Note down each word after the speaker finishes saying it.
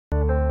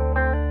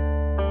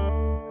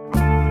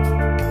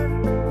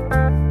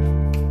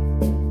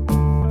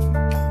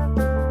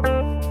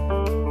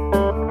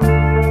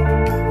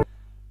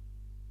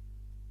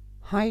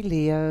Hi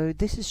Leo,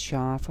 this is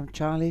Shah from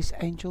Charlie's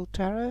Angel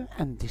Tarot,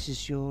 and this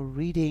is your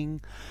reading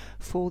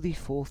for the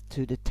 4th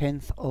to the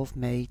 10th of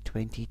May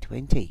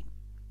 2020.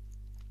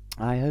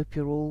 I hope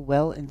you're all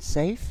well and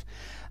safe,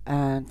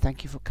 and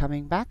thank you for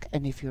coming back.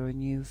 And if you're a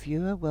new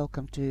viewer,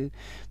 welcome to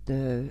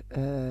the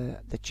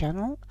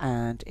channel.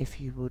 And if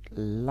you would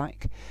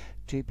like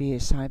to be a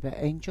cyber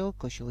angel,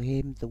 because you'll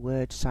hear the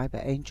word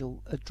cyber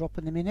angel drop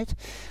in a minute,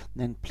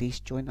 then please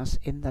join us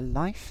in the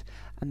life,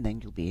 and then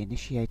you'll be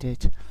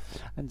initiated.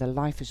 And the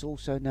life is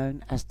also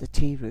known as the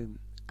tea room.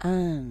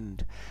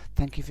 And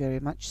thank you very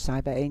much,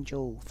 cyber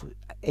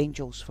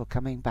angels, for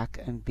coming back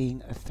and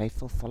being a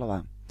faithful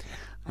follower.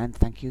 And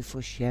thank you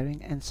for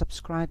sharing and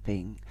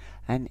subscribing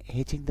and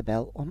hitting the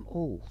bell on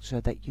all,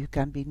 so that you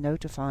can be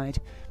notified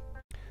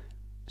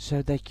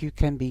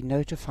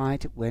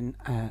when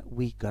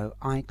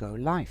I go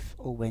live,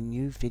 or when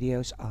new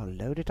videos are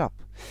loaded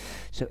up.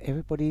 So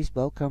everybody's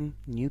welcome,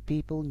 new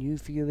people, new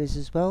viewers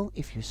as well.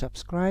 If you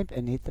subscribe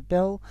and hit the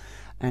bell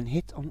and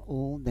hit on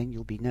all, then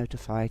you'll be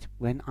notified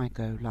when I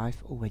go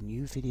live or when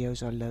new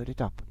videos are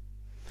loaded up.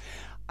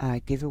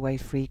 I give away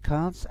free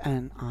cards,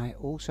 and I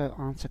also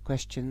answer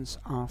questions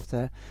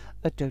after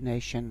a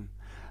donation,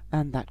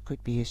 and that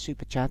could be a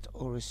super chat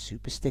or a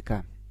super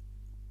sticker.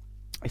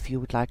 If you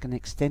would like an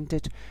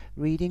extended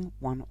reading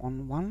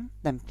one-on-one,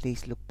 then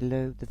please look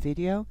below the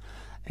video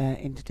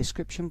in the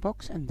description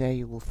box, and there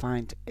you will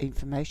find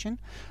information,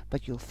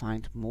 but you'll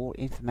find more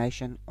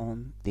information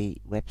on the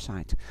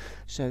website.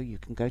 So you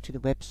can go to the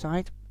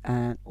website,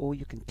 or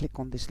you can click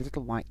on this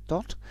little white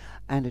dot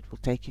and it will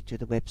take you to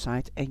the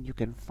website, and you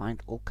can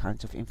find all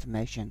kinds of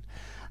information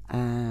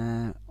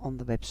on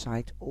the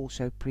website.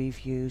 Also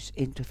previews,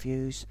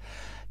 interviews,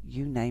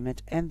 you name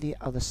it, and the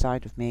other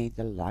side of me,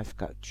 the life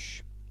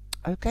coach.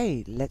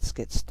 Okay, let's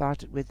get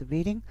started with the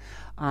reading.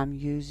 I'm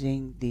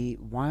using the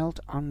Wild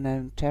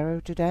Unknown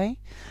Tarot today,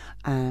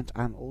 and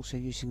I'm also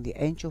using the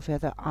Angel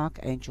Feather,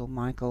 Archangel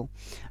Michael,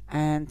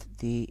 and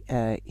the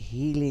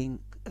healing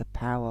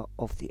power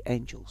of the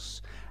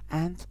angels,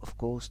 and of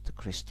course the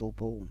crystal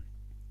ball.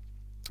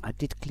 I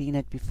did clean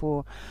it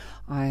before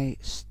I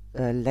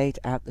laid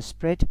out the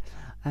spread,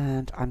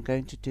 and I'm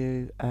going to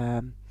do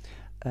a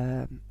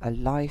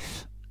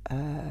live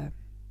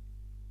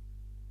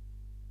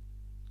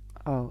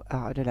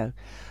I don't know,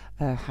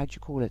 how do you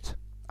call it?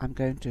 I'm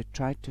going to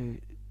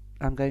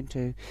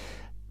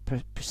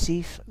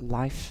perceive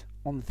life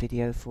on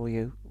video for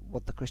you,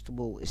 what the crystal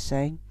ball is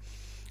saying,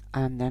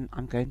 and then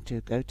I'm going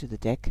to go to the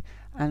deck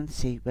and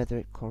see whether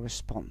it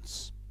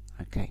corresponds.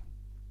 Okay,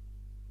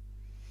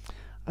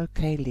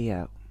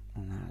 Leo,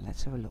 now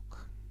let's have a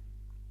look.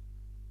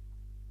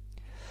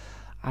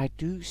 I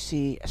do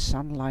see a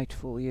sunlight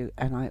for you,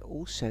 and I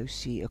also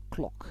see a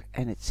clock,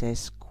 and it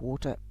says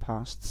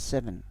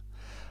 7:15.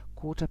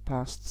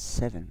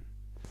 7:15.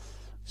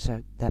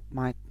 So that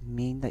might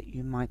mean that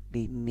you might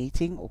be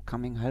meeting or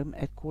coming home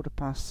at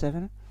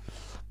 7:15,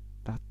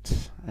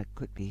 but it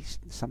could be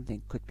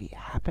something could be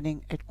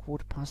happening at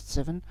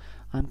 7:15.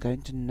 I'm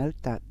going to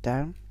note that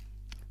down,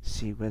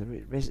 see whether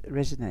it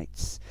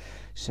resonates.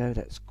 So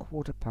that's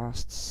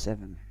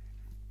 7:15.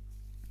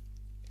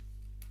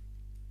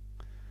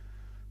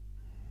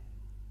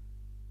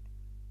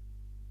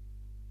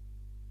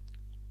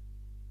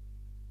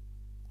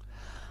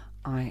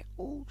 I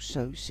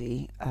also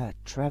see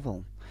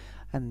travel,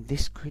 and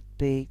this could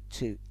be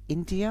to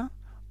India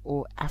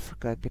or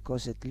Africa,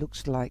 because it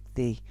looks like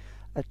a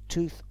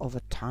tooth of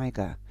a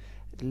tiger.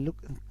 It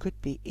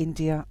could be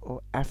India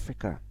or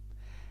Africa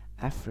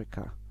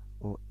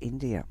or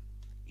India.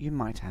 You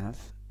might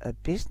have a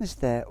business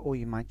there, or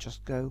you might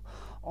just go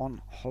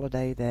on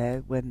holiday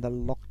there when the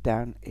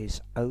lockdown is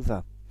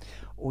over,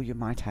 or you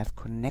might have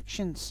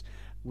connections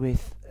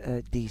with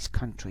these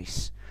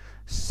countries.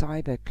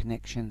 Cyber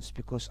connections,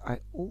 because I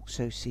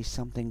also see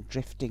something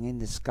drifting in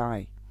the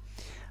sky,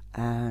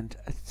 and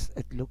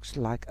it looks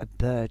like a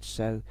bird,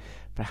 so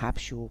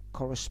perhaps you're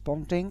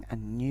corresponding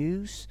and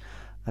news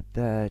a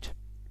bird.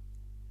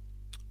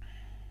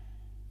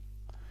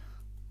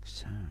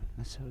 So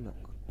let's have a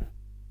look.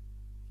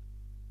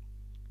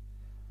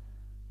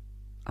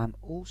 I'm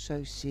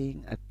also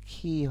seeing a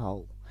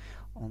keyhole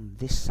on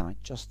this side,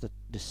 just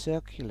the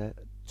circular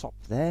top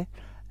there,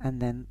 and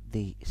then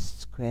the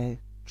square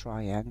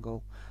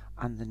triangle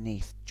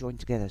underneath joined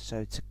together, so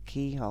it's a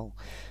keyhole.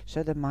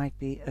 So there might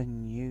be a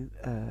new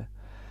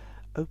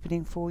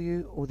opening for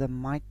you, or there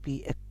might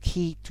be a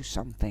key to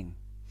something,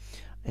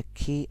 a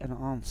key, an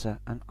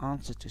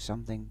answer to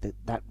something.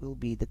 That will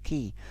be the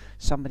key.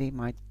 Somebody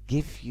might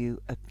give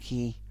you a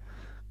key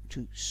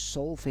to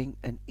solving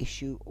an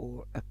issue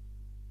or a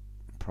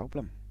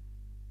problem.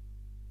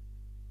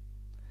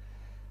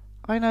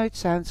 I know it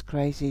sounds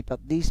crazy,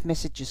 but these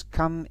messages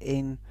come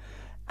in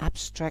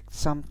abstract.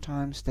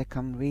 Sometimes they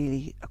come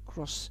really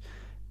across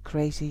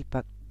crazy,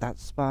 but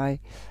that's why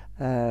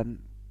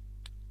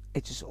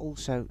it is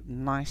also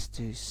nice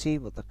to see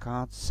what the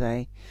cards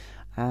say.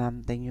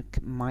 Then you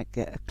might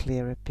get a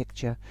clearer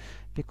picture,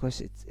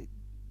 because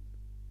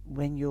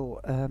when you're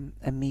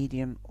a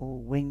medium, or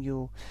when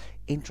you're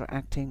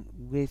interacting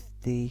with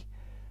the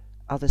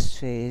other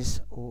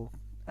spheres or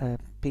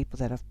people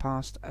that have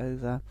passed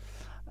over.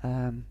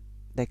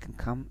 They can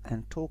come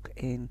and talk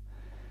in,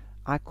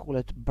 I call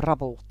it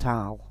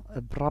brabbeltaal,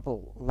 a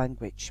brabbel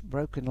language,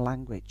 broken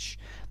language.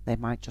 They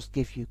might just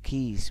give you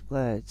keys,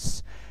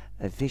 words,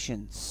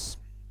 visions.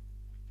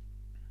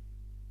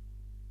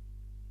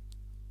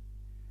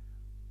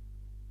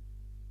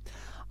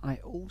 I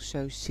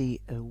also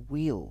see a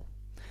wheel.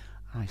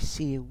 I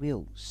see a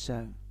wheel,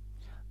 so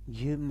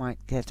you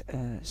might get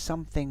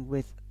something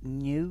with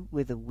new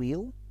with a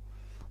wheel.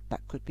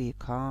 That could be a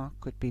car,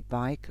 could be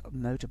bike, a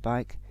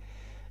motorbike,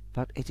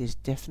 but it is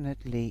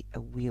definitely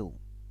a wheel.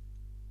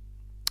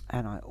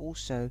 And I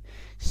also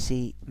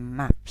see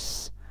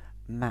maps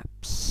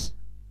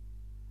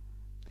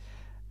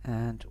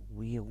and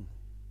wheel.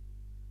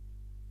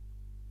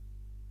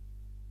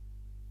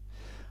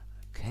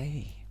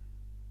 Okay,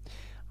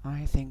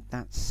 I think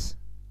that's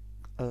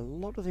a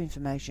lot of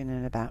information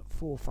in about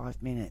 4 or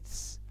 5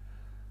 minutes.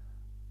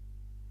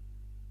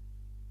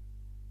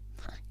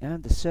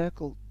 The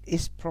circle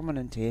is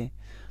prominent here.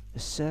 The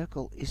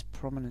circle is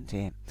prominent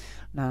here.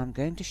 Now I'm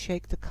going to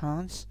shake the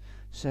cards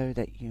so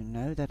that you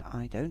know that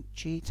I don't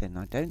cheat and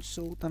I don't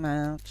sort them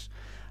out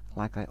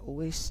like I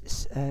always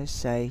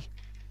say.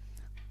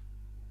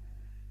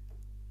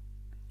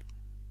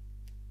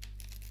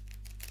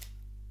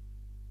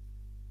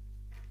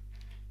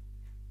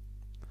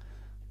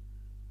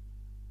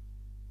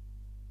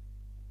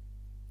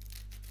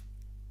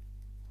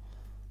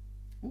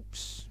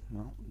 Oops,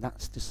 well,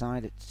 that's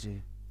decided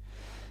to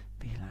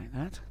be like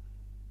that.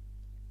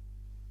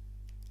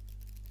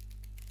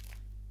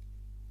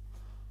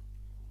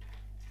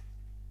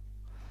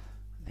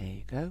 There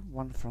you go,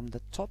 one from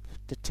the top,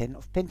 the 10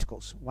 of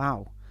Pentacles.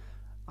 Wow,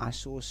 I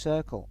saw a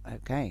circle,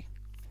 okay.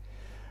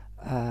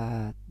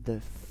 The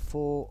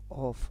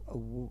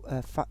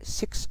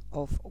 6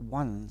 of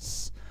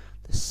Wands,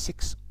 the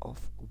 6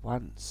 of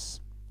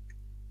Wands.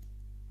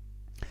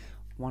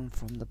 One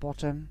from the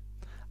bottom,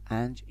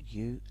 and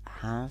you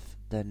have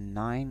the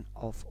 9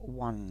 of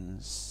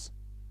Wands.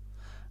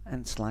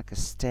 And it's like a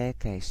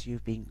staircase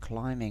you've been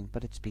climbing,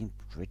 but it's been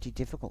pretty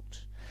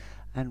difficult.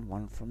 And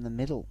one from the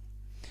middle,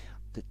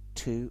 the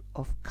 2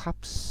 of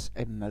Cups,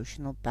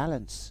 emotional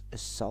balance, a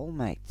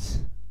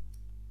soulmate.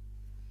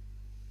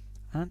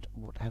 And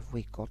what have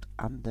we got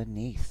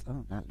underneath?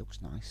 Oh, that looks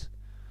nice.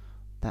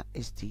 That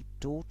is the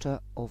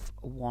Daughter of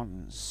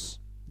Wands.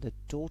 The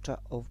Daughter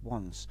of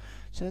Wands.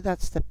 So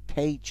that's the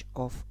Page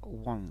of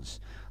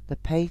Wands. The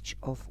Page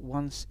of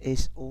Wands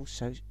is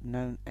also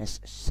known as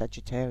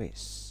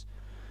Sagittarius.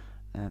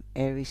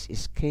 Aries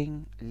is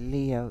King,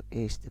 Leo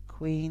is the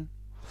Queen.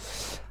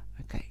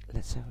 Okay,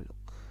 let's have a look.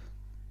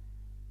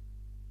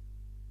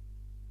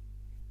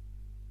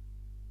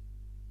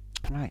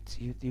 Right,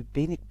 you've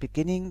been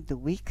beginning the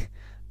week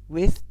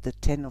with the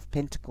 10 of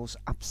Pentacles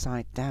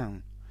upside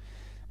down.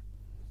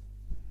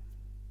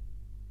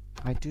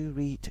 I do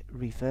read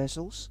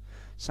reversals.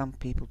 Some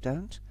people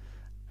don't,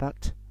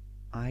 but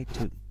I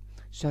do.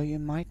 So you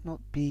might not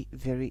be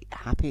very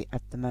happy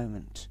at the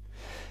moment.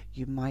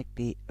 You might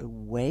be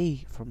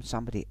away from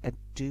somebody. I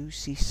do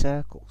see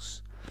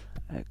circles.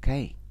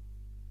 Okay.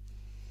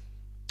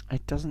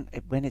 It doesn't,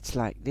 when it's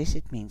like this,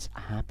 it means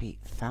happy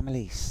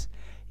families,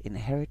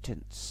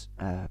 inheritance,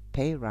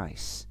 pay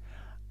rise,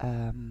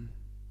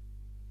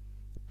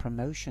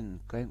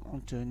 promotion, going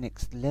on to the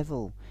next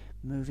level,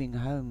 moving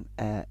home,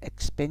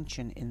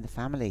 expansion in the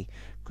family,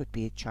 could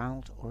be a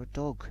child or a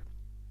dog.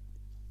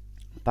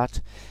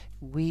 But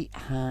we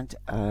had,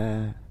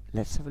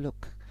 let's have a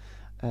look,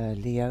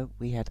 Leo,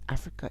 we had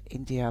Africa,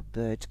 India,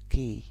 bird,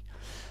 key,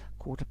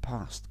 quarter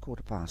past.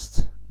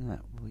 No,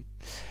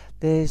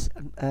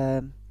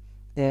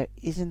 there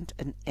isn't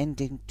an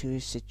ending to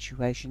a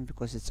situation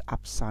because it's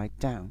upside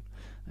down,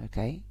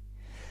 okay?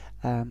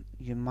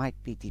 You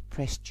might be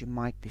depressed, you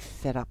might be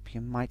fed up, you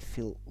might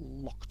feel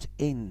locked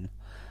in,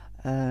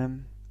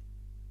 but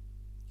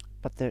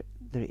there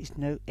is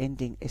no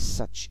ending as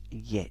such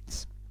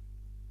yet.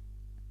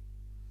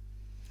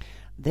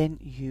 Then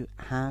you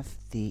have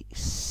the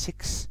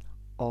 6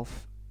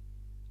 of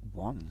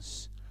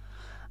Wands,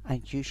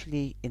 and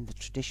usually in the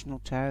traditional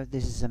tarot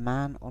this is a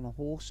man on a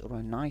horse or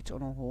a knight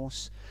on a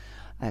horse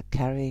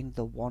carrying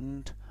the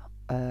wand,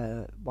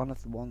 one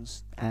of the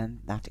wands,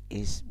 and that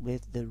is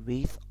with the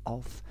wreath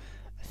of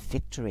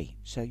victory.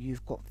 So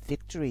you've got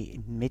victory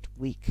in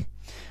midweek.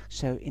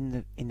 So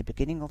in the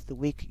beginning of the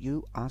week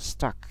you are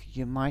stuck.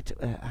 You might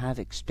have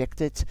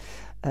expected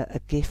a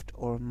gift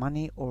or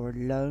money or a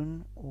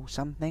loan or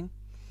something,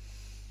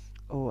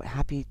 or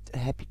happy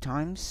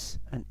times,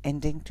 an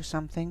ending to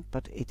something,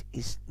 but it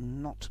is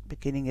not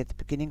beginning at the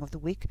beginning of the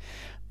week,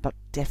 but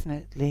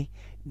definitely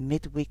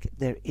midweek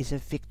there is a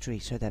victory.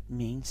 So that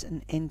means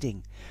an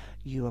ending.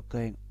 You are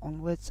going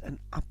onwards and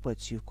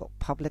upwards. You've got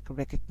public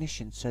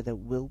recognition, so there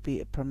will be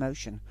a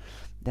promotion,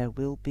 there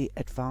will be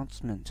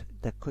advancement,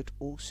 there could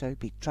also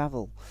be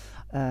travel,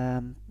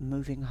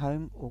 moving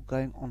home or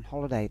going on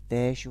holiday.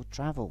 There's your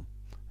travel.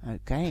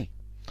 Okay,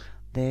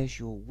 there's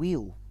your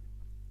wheel.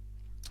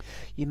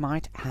 You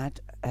might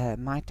had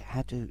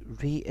to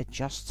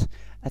readjust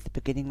at the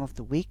beginning of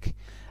the week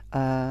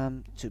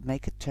to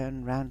make a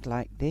turnaround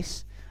like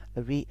this.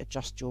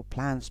 Readjust your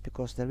plans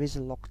because there is a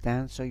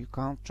lockdown, so you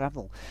can't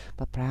travel.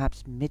 But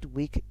perhaps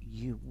midweek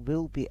you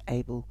will be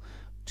able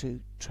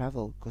to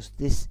travel, because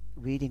this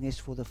reading is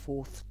for the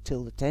 4th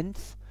till the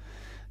 10th.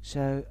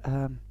 So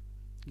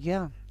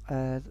yeah,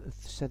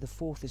 so the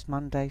 4th is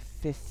Monday,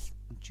 5th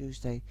on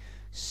Tuesday,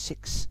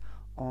 6th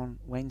on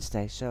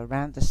Wednesday. So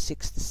around the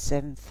 6th to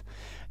 7th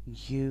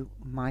you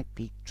might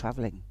be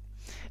traveling.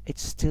 It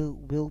still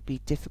will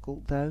be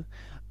difficult though,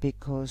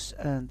 because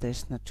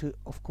there's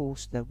of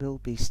course there will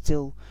be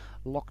still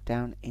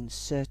lockdown in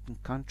certain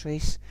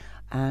countries,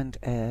 and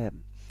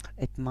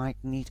it might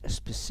need a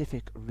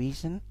specific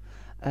reason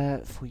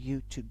for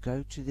you to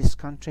go to this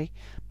country,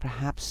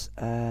 perhaps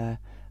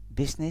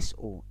business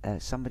or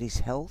somebody's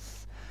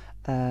health,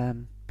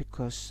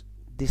 because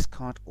this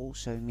card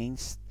also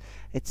means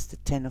it's the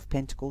 10 of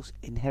Pentacles,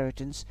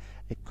 inheritance.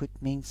 It could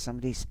mean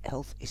somebody's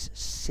health is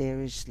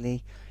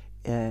seriously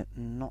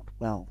not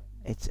well.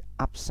 It's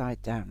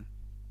upside down.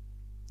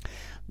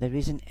 There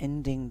is an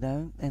ending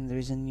though, and there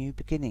is a new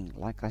beginning.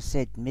 Like I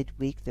said,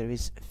 midweek there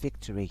is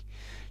victory.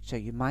 So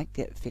you might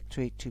get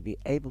victory to be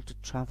able to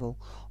travel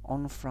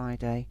on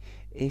Friday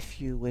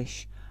if you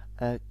wish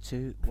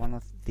to one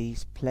of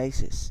these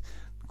places,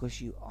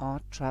 because you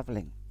are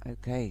traveling.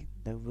 Okay,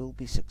 there will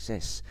be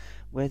success.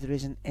 Where there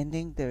is an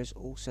ending, there is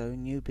also a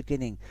new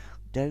beginning.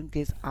 Don't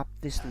give up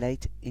this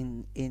late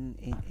in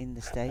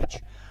the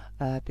stage,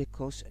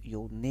 because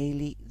you're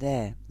nearly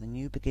there. The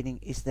new beginning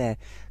is there.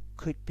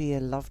 Could be a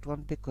loved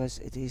one, because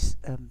it is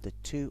the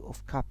 2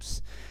 of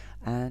Cups,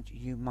 and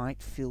you might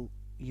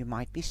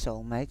be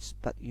soulmates,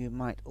 but you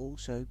might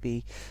also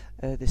be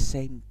the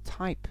same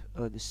type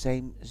or the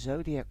same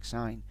zodiac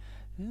sign.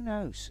 Who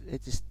knows?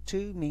 It is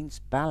 2 means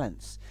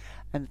balance,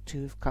 and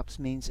 2 of Cups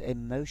means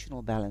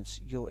emotional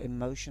balance. Your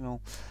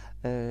emotional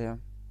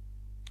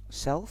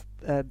self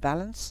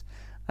balance,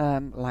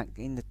 like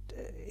in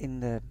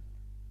the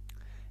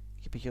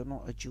but you're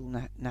not a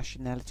dual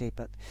nationality,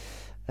 but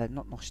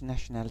not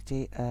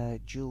nationality,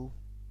 dual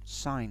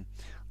sign,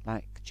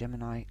 like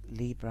Gemini,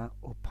 Libra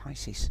or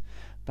Pisces.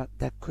 But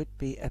there could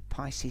be a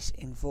Pisces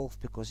involved,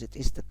 because it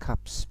is the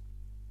Cups,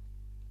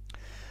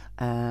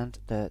 and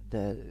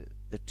the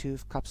 2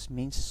 of Cups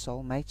means a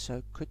soulmate, so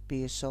it could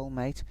be a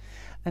soulmate.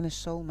 And a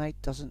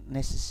soulmate doesn't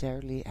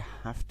necessarily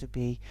have to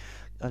be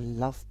a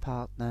love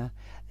partner.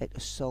 A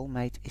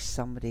soulmate is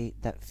somebody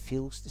that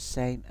feels the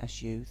same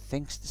as you,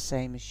 thinks the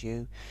same as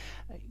you.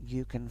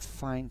 You can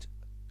find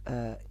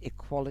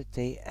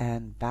equality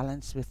and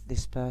balance with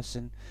this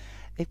person.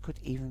 It could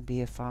even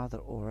be a father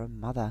or a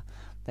mother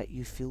that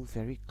you feel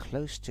very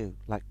close to,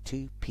 like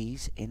 2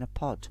 peas in a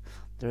pod.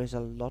 There is a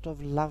lot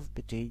of love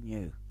between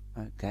you.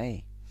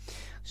 Okay,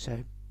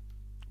 so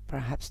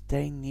perhaps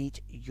they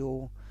need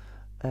your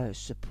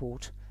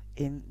support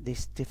in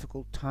this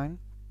difficult time,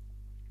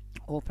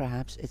 or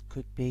perhaps it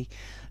could be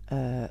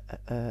a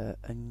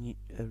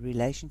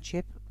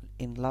relationship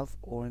in love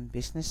or in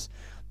business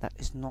that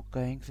is not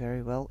going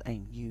very well,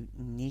 and you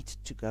need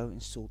to go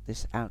and sort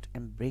this out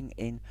and bring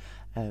in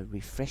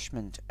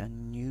refreshment, a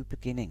new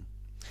beginning.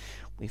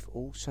 We've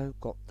also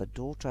got the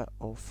Daughter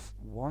of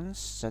Wands,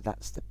 so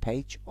that's the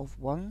Page of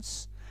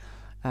Wands.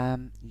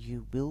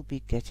 You will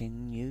be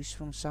getting news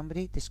from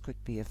somebody. This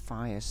could be a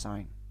fire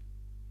sign.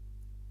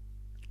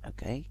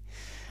 Okay,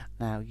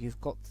 now you've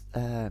got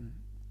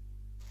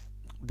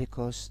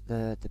because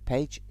the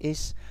page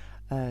is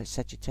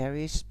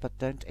Sagittarius, but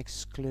don't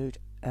exclude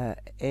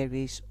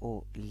Aries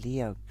or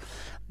Leo.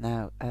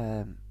 Now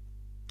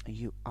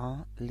you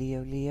are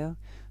Leo,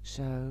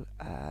 so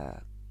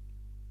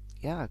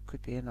yeah, it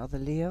could be another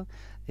Leo.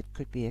 It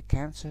could be a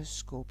Cancer,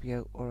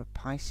 Scorpio or a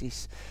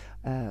Pisces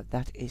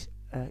that is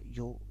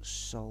your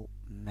soul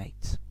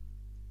mate.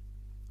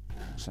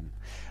 Awesome.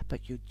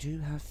 But you do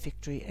have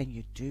victory, and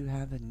you do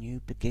have a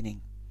new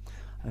beginning.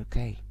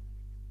 Okay,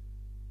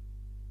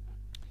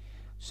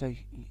 so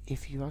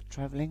if you are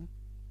traveling,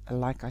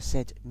 like I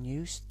said,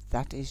 news,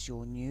 that is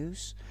your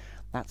news.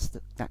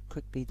 That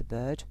could be the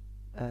bird.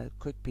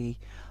 Could be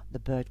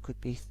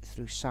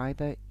through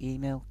cyber,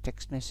 email,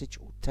 text message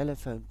or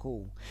telephone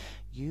call.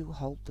 You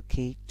hold the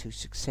key to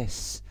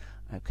success.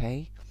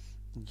 Okay,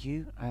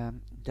 you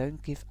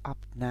don't give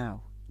up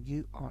now.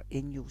 You are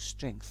in your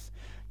strength.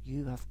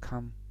 You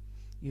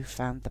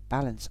found the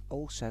balance,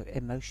 also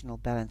emotional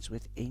balance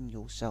within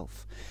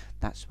yourself.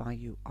 That's why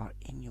you are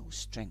in your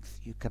strength.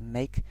 You can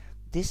make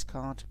this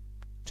card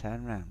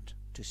turn round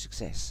to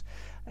success,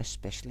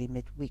 especially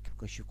midweek,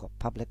 because you've got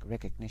public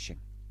recognition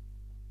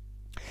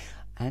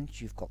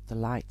and you've got the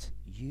light.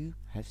 You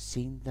have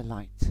seen the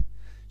light,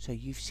 so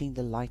you've seen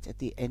the light at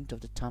the end of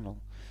the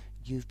tunnel.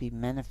 You've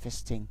been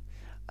manifesting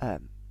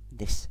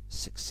this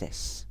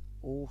success.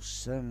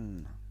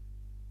 Awesome.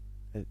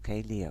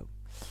 Okay, Leo,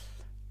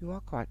 you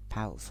are quite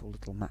powerful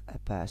little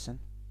person.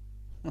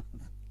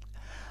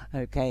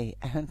 Okay,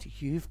 and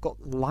you've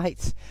got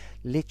light,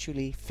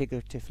 literally,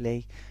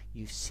 figuratively.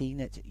 You've seen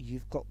it.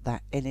 You've got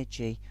that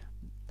energy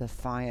the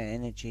fire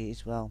energy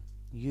as well.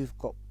 You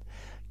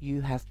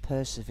have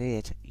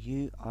persevered.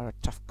 You are a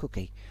tough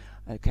cookie.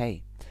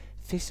 Okay.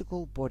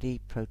 Physical body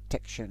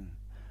protection.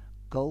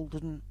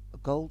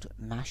 Gold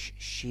mash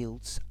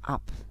shields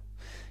up.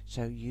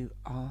 So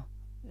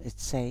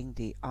it's saying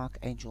the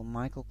Archangel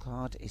Michael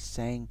card is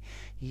saying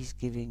he's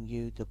giving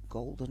you the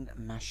golden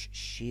mash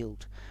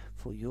shield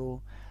for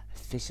your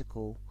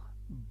physical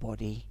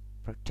body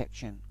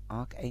protection.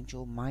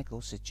 Archangel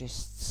Michael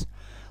suggests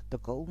the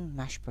golden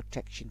mash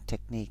protection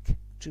technique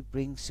to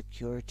bring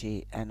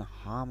security and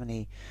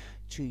harmony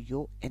to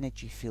your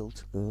energy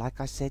field.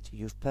 Like I said,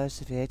 you've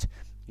persevered.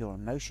 You're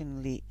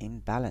emotionally in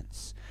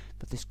balance,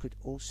 but this could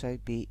also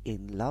be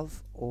in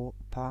love or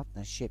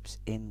partnerships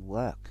in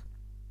work.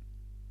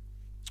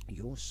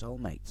 Your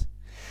soulmate.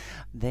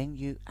 Then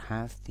you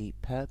have the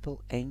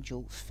purple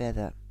angel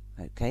feather.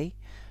 Okay,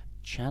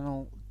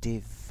 channel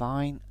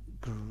divine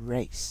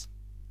grace.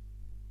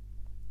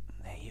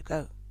 There you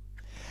go.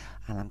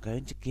 And I'm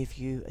going to give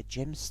you a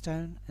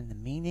gemstone and the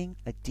meaning,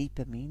 a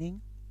deeper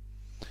meaning,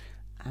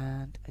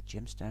 and a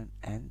gemstone.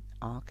 And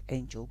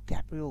Archangel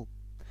Gabriel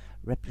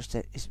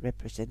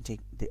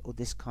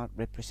this card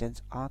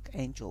represents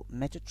Archangel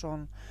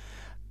Metatron,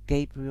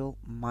 Gabriel,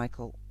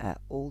 Michael,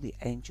 all the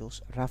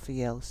angels,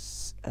 Raphael,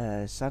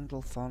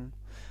 Sandalphon,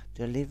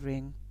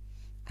 delivering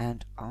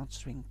and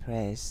answering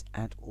prayers,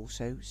 and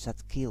also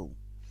Zadkiel.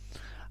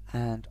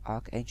 And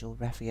Archangel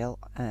Raphael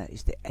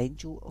is the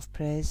angel of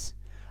prayers,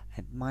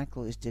 and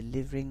Michael is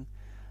delivering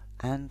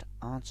and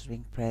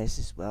answering prayers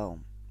as well.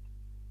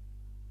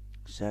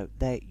 So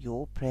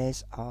your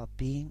prayers are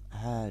being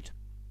heard.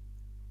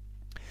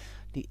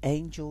 The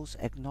angels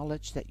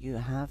acknowledge that you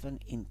have an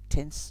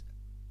intense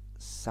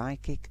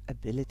psychic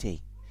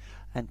ability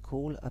and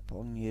call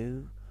upon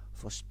you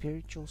for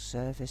spiritual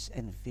service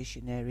and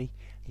visionary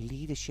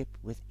leadership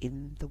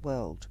within the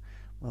world.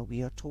 Well,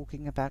 we are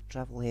talking about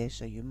travel here,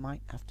 so you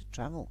might have to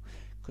travel.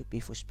 Could be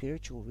for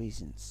spiritual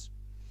reasons.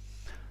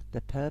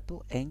 The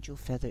purple angel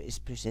feather is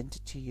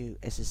presented to you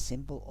as a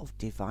symbol of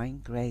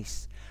divine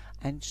grace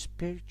and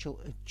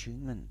spiritual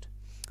attunement.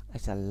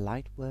 As a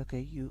light worker,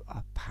 you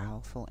are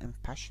powerful and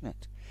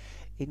passionate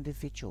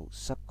individual.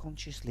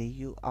 Subconsciously,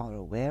 you are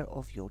aware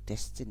of your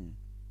destined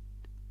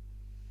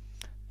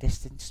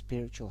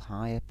spiritual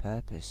higher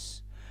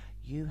purpose.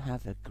 You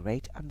have a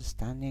great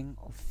understanding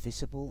of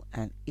visible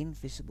and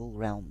invisible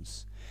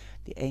realms.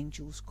 The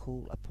angels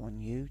call upon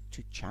you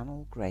to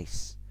channel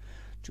grace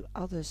to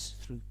others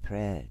through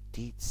prayer,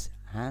 deeds,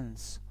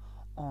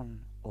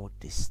 hands-on or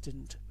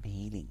distant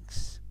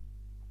healings.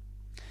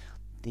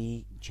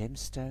 The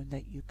gemstone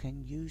that you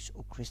can use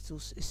or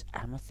crystals is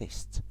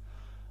amethyst,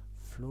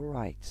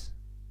 fluorite,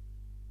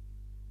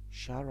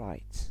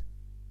 charoite,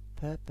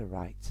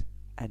 purpurite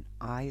and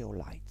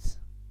iolite.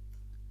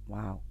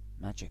 Wow,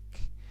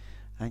 magic.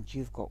 And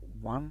you've got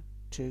 1,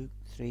 2,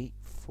 3,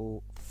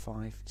 4,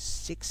 5,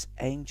 6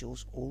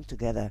 angels all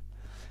together,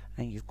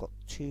 and you've got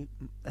 2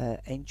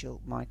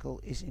 Angel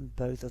Michael is in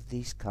both of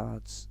these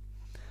cards.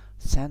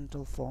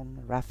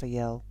 Sandalphon,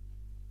 Raphael,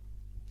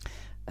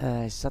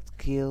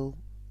 Zadkiel,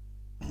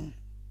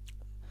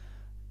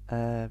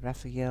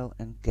 Raphael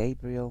and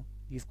Gabriel.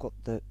 You've got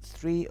the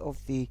 3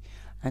 of the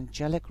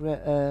angelic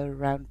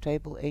round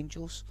table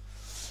angels,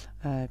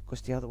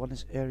 because the other one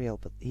is Uriel,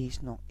 but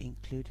he's not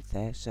included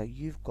there. So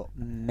you've got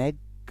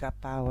mega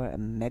power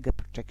and mega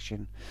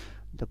protection.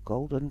 The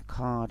golden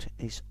card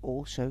is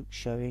also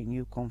showing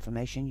you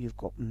confirmation. You've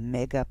got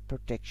mega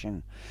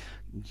protection.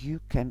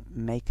 You can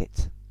make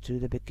it to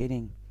the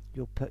beginning.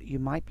 You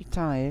might be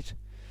tired,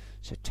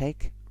 so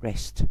take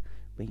rest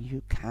when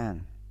you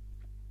can.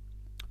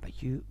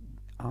 But you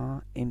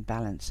are in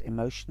balance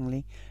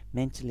emotionally,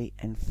 mentally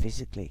and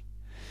physically.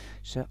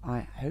 So I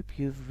hope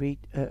you've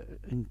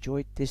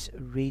enjoyed this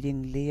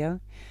reading,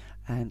 Leo,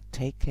 and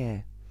take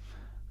care.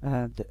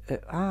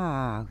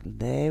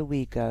 There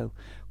we go.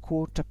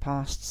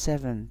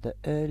 7:15. The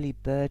early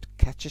bird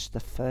catches the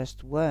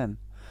first worm.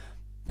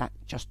 That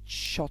just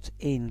shot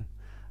in.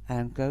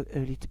 And go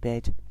early to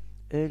bed.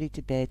 Early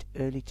to bed,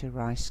 early to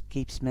rise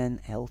keeps men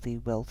healthy,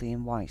 wealthy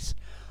and wise.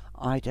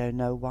 I don't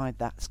know why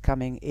that's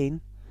coming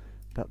in,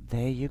 but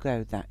there you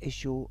go. That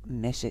is your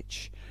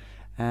message.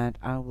 And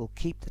I will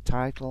keep the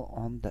title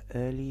on The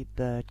Early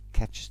Bird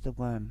Catches the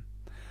Worm.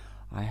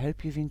 I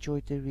hope you've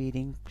enjoyed the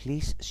reading.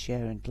 Please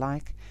share and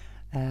like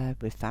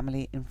with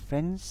family and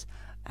friends,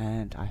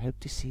 and I hope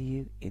to see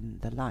you in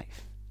the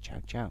life.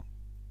 Ciao, ciao.